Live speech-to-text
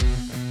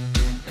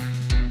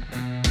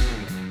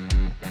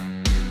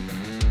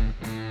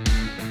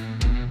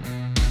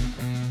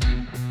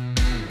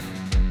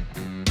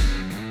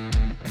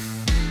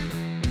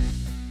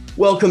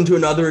Welcome to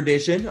another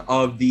edition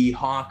of the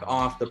Hawk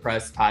Off the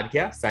Press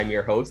podcast. I'm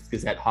your host,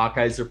 Gazette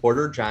Hawkeyes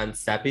reporter John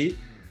Seppi.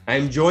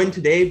 I'm joined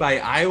today by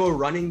Iowa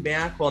running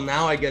back,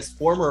 now I guess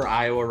former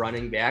Iowa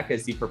running back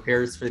as he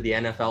prepares for the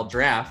NFL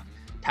draft,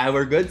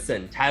 Tyler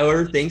Goodson.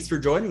 Tyler, thanks for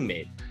joining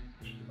me.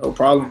 No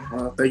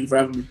problem. Thank you for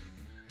having me.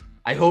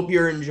 I hope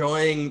you're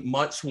enjoying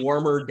much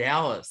warmer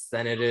Dallas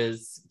than it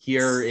is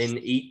here in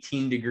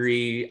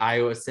 18-degree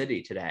Iowa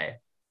City today.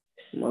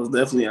 Most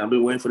definitely. I've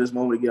been waiting for this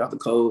moment to get out the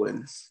cold,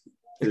 and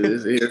it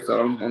is here,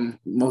 so I'm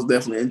most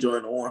definitely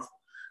enjoying the warmth.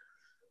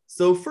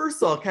 So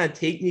first of all, kind of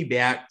take me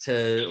back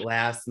to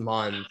last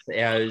month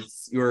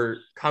as you're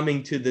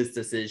coming to this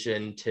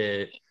decision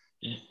to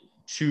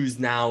choose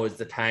now as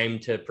the time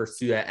to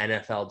pursue that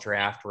NFL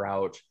draft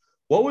route.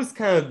 What was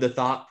kind of the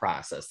thought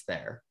process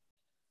there?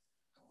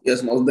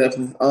 Yes, most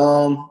definitely.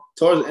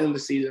 Towards the end of the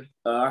season,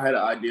 I had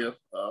an idea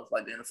of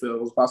like the NFL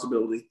was a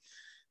possibility,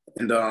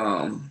 and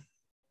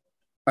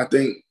I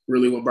think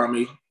really what brought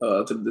me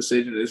to the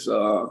decision is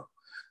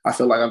I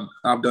feel like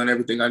I've done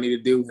everything I need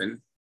to do and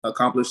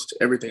accomplished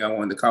everything I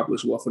wanted to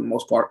accomplish well for the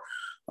most part.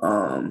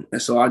 And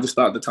so I just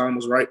thought the time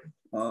was right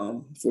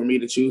for me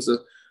to choose to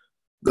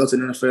go to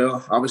the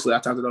NFL. Obviously, I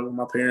talked it over with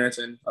my parents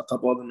and a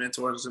couple other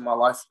mentors in my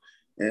life,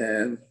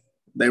 and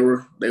they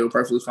were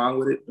perfectly fine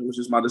with it. It was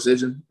just my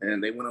decision,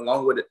 and they went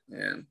along with it.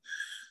 And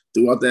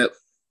throughout that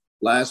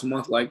last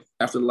month, like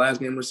after the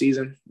last game of the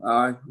season,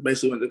 I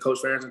basically went to Coach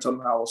Ferentz and told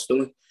him how I was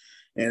feeling.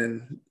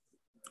 And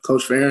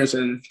Coach Ferentz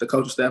and the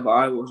coaching staff of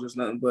Iowa was just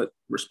nothing but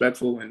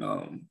respectful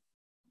and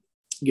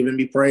giving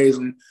me praise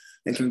and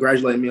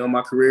congratulating me on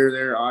my career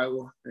there at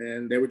Iowa.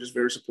 And they were just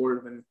very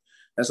supportive, and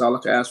that's all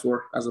I could ask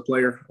for as a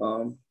player.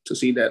 To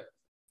see that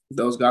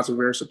those guys were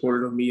very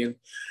supportive of me and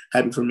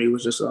happy for me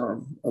was just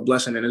a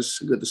blessing, and it's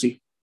good to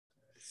see.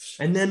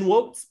 And then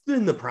what's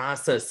been the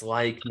process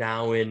like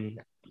now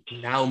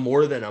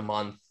more than a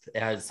month,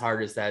 as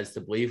hard as that is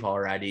to believe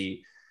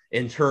already,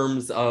 in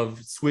terms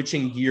of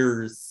switching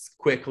gears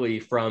quickly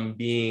from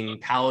being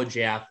college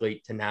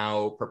athlete to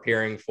now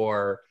preparing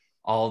for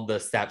all the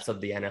steps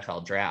of the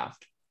NFL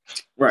draft?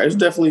 Right. It's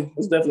definitely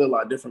a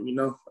lot different,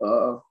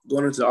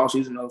 going into the off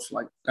season of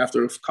like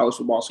after college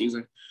football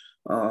season,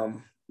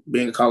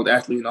 being a college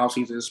athlete in off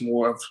season is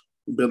more of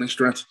building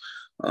strength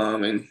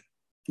and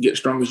get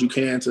strong as you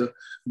can to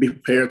be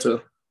prepared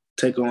to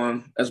take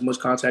on as much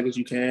contact as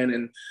you can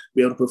and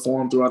be able to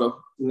perform throughout a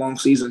long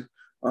season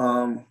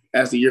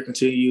as the year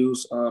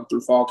continues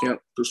through fall camp,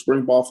 through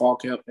spring ball, fall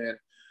camp, and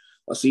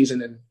a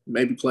season and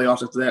maybe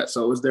playoffs after that.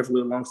 So it's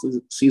definitely a long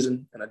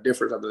season and a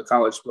difference after the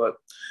college. But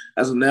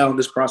as of now, in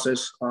this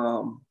process,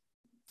 and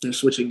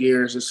switching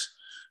gears,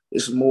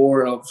 it's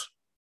more of,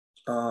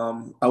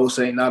 I would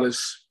say, not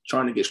as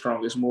trying to get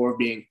strong. It's more of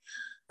being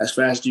as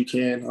fast as you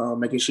can,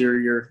 making sure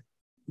your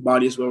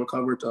body is well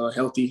recovered,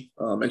 healthy,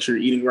 make sure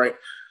you're eating right,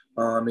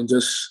 and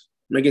just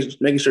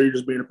making sure you're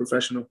just being a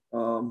professional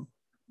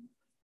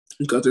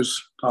because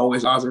there's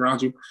always odds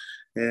around you.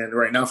 And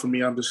right now for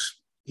me, I'm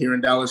just here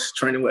in Dallas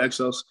training with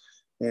Exos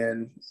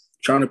and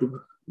trying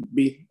to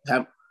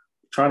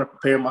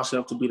prepare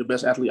myself to be the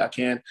best athlete I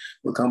can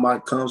when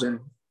combine comes and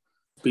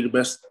be the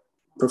best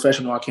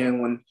professional I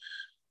can when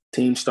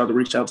teams start to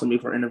reach out to me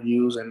for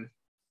interviews and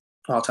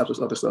all types of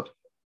other stuff.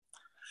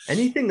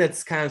 Anything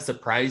that's kind of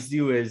surprised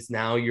you as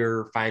now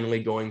you're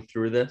finally going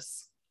through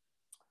this?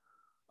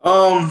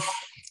 I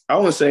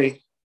wouldn't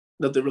say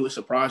nothing really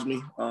surprised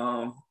me.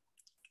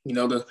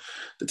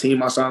 The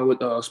team I signed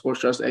with,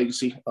 Sports Trust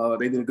Agency,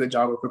 they did a good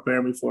job of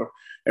preparing me for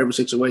every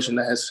situation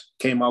that has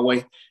came my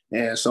way.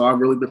 And so I've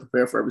really been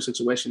prepared for every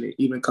situation,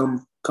 even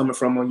coming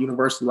from a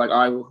university like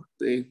Iowa.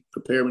 They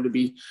prepared me to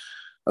be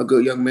a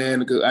good young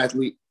man, a good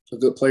athlete, a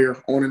good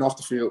player on and off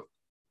the field.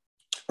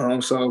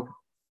 So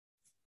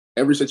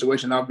every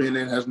situation I've been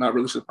in has not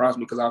really surprised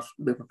me because I've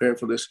been prepared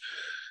for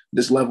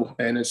this level,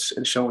 and it's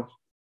showing.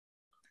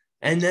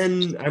 And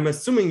then I'm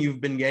assuming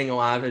you've been getting a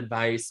lot of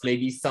advice,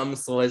 maybe some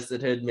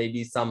solicited,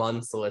 maybe some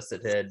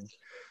unsolicited.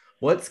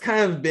 What's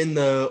kind of been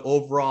the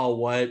overall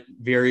what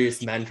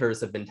various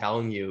mentors have been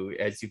telling you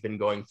as you've been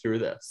going through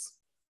this?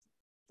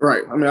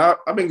 Right. I mean,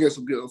 I've been getting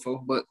some good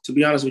info, but to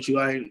be honest with you,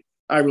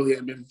 I really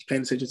haven't been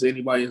paying attention to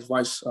anybody's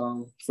advice.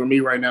 For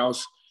me right now,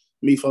 it's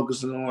me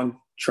focusing on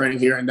training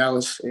here in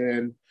Dallas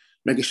and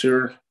making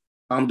sure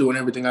I'm doing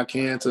everything I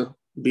can to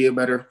be a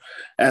better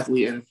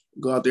athlete and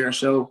go out there and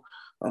show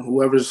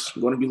whoever's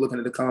going to be looking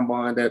at the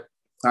combine that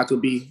I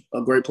could be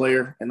a great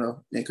player and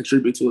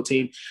contribute to a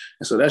team.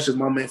 And so that's just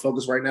my main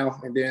focus right now.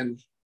 And then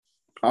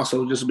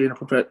also just being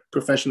a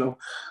professional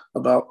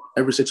about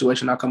every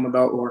situation I come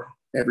about or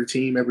every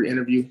team, every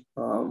interview,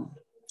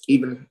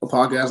 even a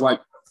podcast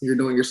like you're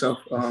doing yourself,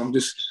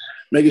 just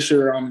making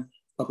sure I'm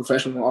a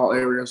professional in all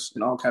areas,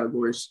 in all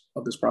categories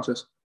of this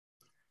process.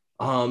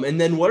 And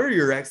then what are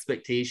your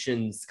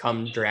expectations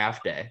come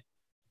draft day?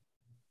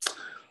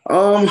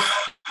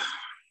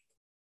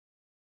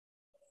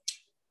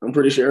 I'm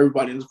pretty sure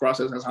everybody in this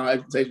process has high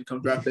expectations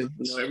come draft day.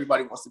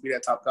 Everybody wants to be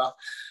that top guy.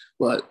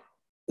 But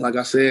like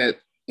I said,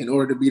 in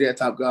order to be that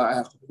top guy, I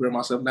have to prepare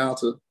myself now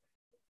to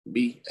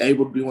be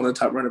able to be one of the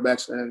top running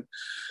backs and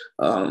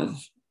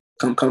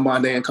come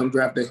combine day and come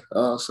draft day.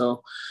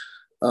 So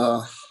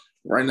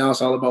right now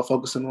it's all about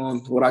focusing on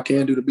what I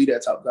can do to be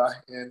that top guy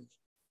and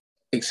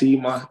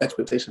exceed my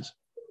expectations.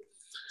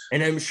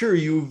 And I'm sure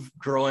you've,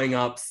 growing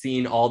up,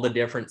 seen all the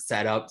different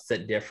setups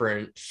that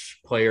different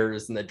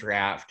players in the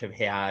draft have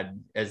had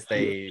as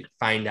they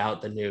find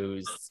out the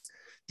news.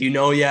 Do you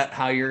know yet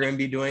how you're going to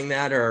be doing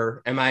that,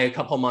 or am I a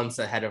couple months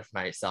ahead of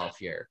myself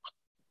here?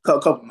 A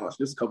couple months.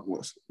 Just a couple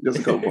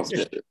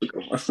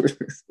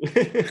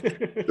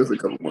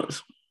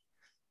months.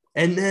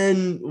 And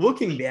then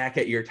looking back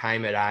at your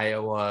time at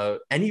Iowa,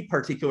 any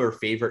particular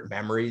favorite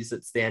memories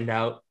that stand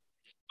out?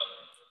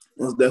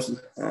 Most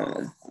definitely.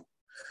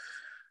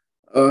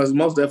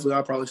 Most definitely,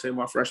 I'll probably say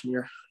my freshman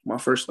year, my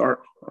first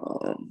start.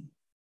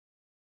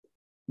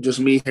 Just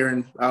me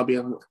hearing I'll be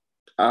able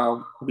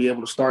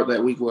to start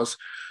that week was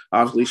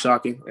obviously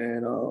shocking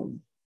and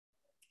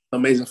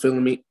amazing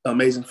feeling.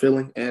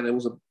 And it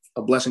was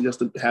a blessing just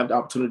to have the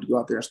opportunity to go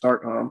out there and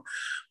start.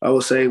 I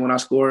would say when I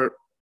scored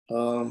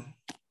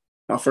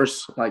my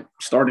first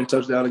starting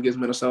touchdown against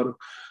Minnesota,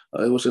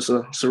 it was just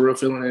a surreal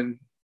feeling, and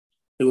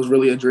it was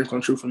really a dream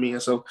come true for me.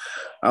 And so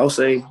I would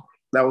say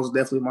that was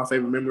definitely my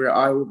favorite memory of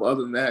Iowa. But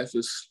other than that, it's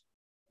just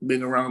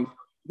being around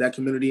that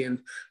community and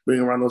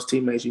being around those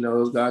teammates.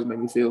 Those guys made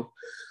me feel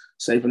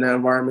safe in that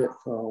environment.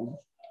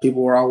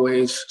 People were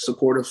always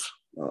supportive,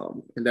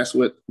 and that's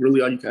what really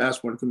all you can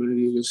ask for in the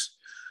community is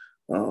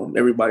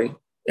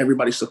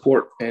everybody's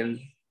support. And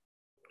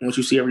once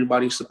you see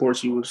everybody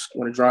supports you, it's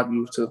going to drive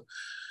you to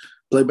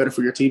play better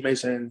for your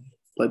teammates and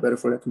play better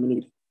for that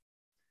community.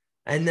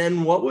 And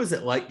then what was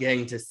it like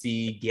getting to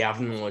see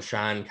Gavin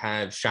LaShawn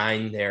kind of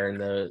shine there in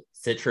the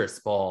Citrus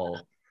Bowl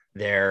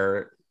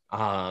there?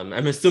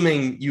 I'm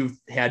assuming you've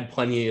had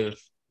plenty of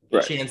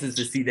chances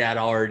to see that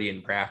already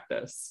in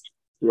practice.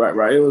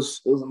 Right. It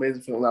was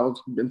amazing feeling.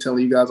 I've been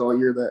telling you guys all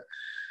year that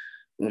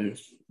when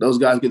those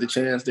guys get the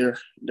chance, they're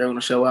going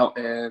to show out.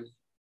 And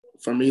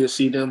for me to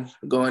see them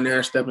go in there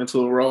and step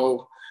into a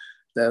role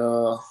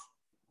that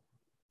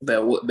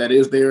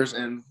is theirs,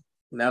 and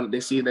now that they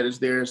see that it's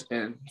theirs,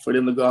 and for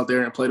them to go out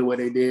there and play the way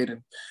they did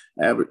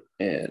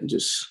and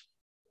just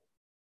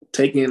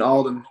take in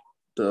all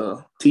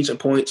the teaching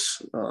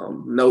points,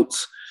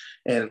 notes,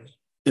 and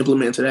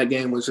implement into that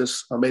game was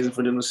just amazing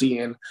for them to see.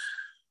 And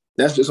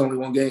that's just only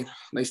one game.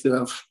 They still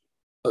have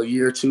a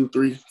year, 2,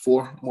 3,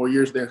 4 more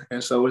years there.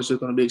 And so it's just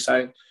going to be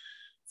exciting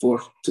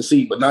to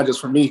see, but not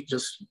just for me,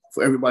 just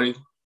for everybody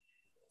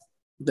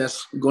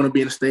that's going to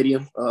be in the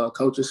stadium,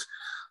 coaches.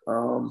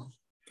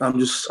 I'm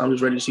just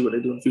ready to see what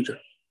they do in the future.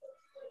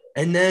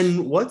 And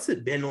then what's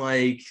it been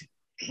like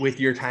with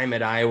your time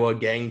at Iowa,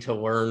 getting to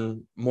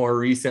learn more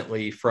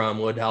recently from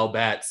Liddell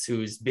Betts,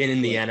 who's been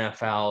in the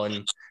NFL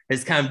and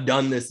has kind of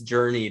done this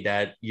journey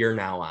that you're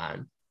now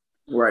on?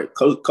 Right.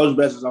 Coach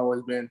Betts has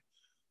always been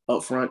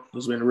up front.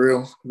 He's been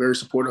very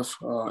supportive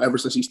ever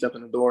since he stepped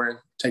in the door and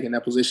taken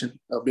that position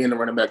of being the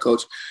running back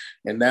coach.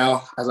 And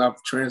now, as I've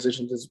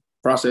transitioned this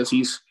process,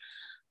 he's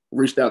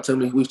reached out to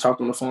me. We've talked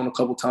on the phone a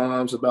couple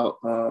times about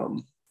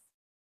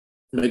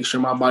making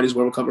sure my body's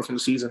well recovered from the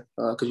season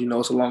because,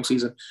 it's a long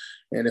season.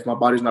 And if my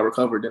body's not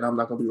recovered, then I'm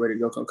not going to be ready to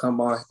go come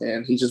by.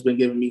 And he's just been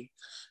giving me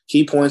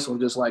key points on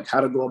just how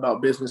to go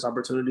about business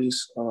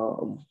opportunities,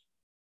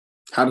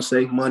 how to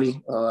save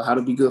money, how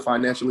to be good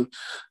financially.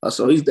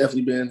 So he's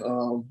definitely been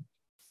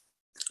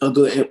a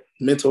good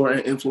mentor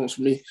and influence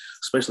for me,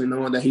 especially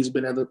knowing that he's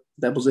been at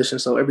that position.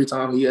 So every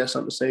time he has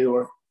something to say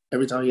or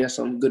every time he has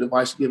some good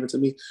advice given to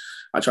me,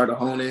 I try to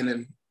hone in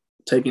and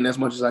take in as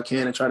much as I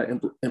can and try to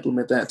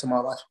implement that into my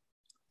life.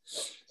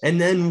 And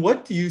then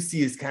what do you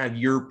see as kind of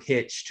your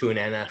pitch to an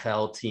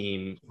NFL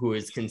team who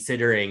is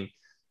considering,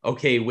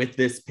 okay, with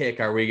this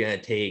pick, are we going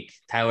to take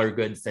Tyler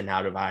Goodson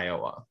out of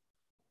Iowa?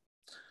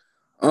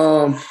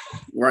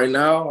 Right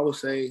now, I would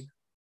say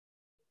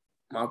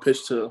my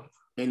pitch to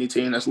any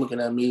team that's looking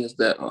at me is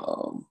that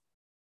I'm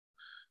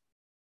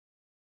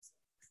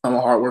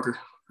a hard worker.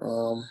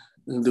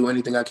 And do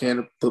anything I can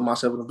to put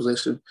myself in a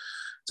position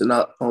to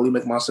not only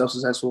make myself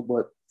successful,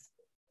 but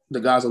the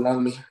guys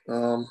along me,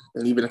 and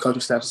even the coaching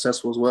staff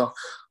successful as well.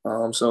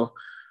 So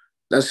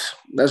that's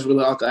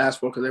really all I can ask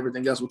for, because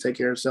everything else will take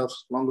care of itself.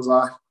 As long as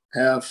I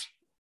have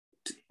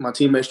my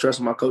teammates' trust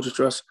and my coach's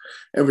trust,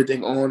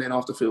 everything on and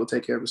off the field will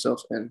take care of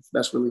itself. And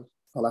that's really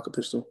all I can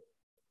pitch to.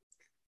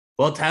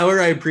 Well,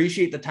 Tyler, I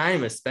appreciate the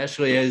time,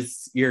 especially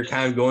as you're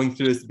kind of going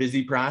through this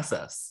busy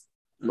process.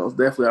 Most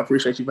definitely. I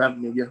appreciate you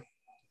having me again.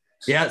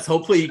 Yes,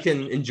 hopefully you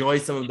can enjoy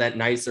some of that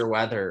nicer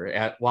weather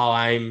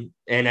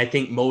and I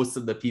think most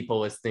of the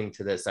people listening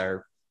to this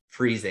are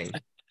freezing.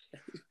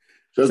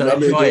 So I've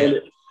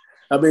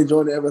been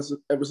enjoying it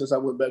ever since I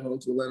went back home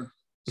to Atlanta.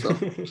 So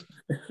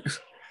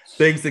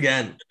thanks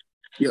again.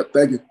 Yeah,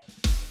 thank you.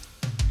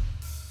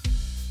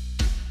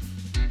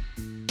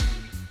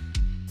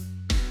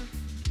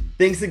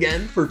 Thanks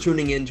again for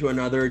tuning in to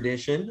another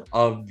edition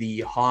of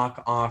the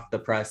Hawk Off the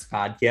Press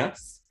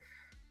podcast.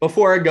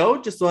 Before I go,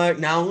 just want to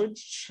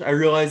acknowledge, I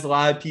realize a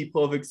lot of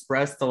people have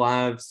expressed a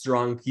lot of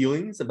strong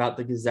feelings about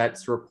the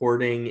Gazette's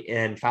reporting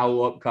and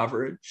follow-up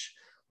coverage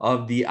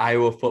of the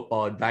Iowa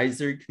Football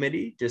Advisory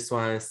Committee. Just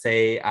want to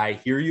say I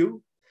hear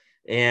you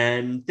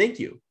and thank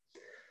you.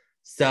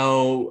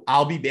 So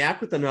I'll be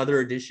back with another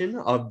edition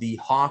of the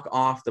Hawk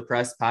Off the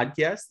Press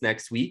podcast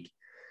next week.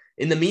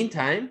 In the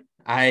meantime,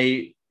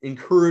 I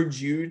encourage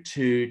you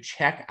to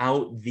check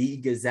out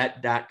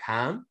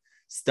thegazette.com.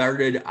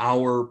 Started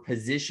our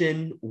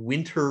position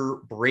winter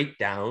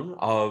breakdown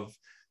of,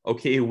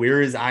 okay,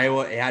 where is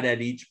Iowa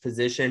at each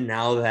position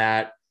now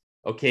that,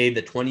 okay,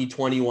 the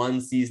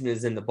 2021 season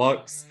is in the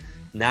books,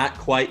 not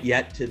quite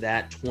yet to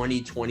that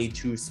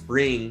 2022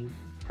 spring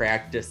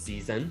practice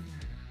season.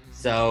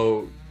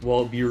 So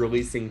we'll be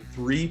releasing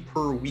 3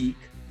 per week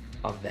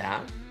of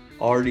that.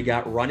 Already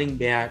got running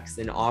backs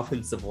and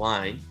offensive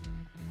line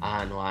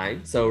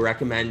online, so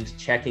recommend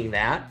checking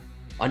that.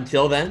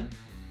 Until then,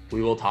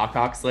 we will talk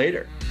Hawks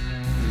later.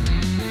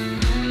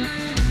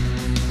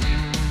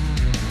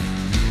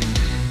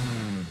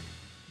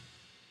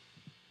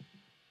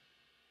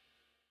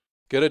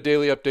 Get a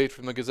daily update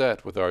from the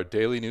Gazette with our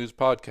daily news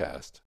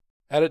podcast.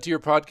 Add it to your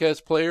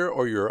podcast player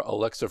or your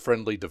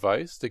Alexa-friendly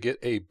device to get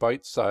a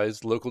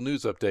bite-sized local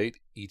news update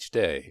each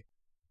day.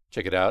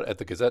 Check it out at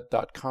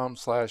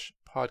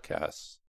thegazette.com/podcasts.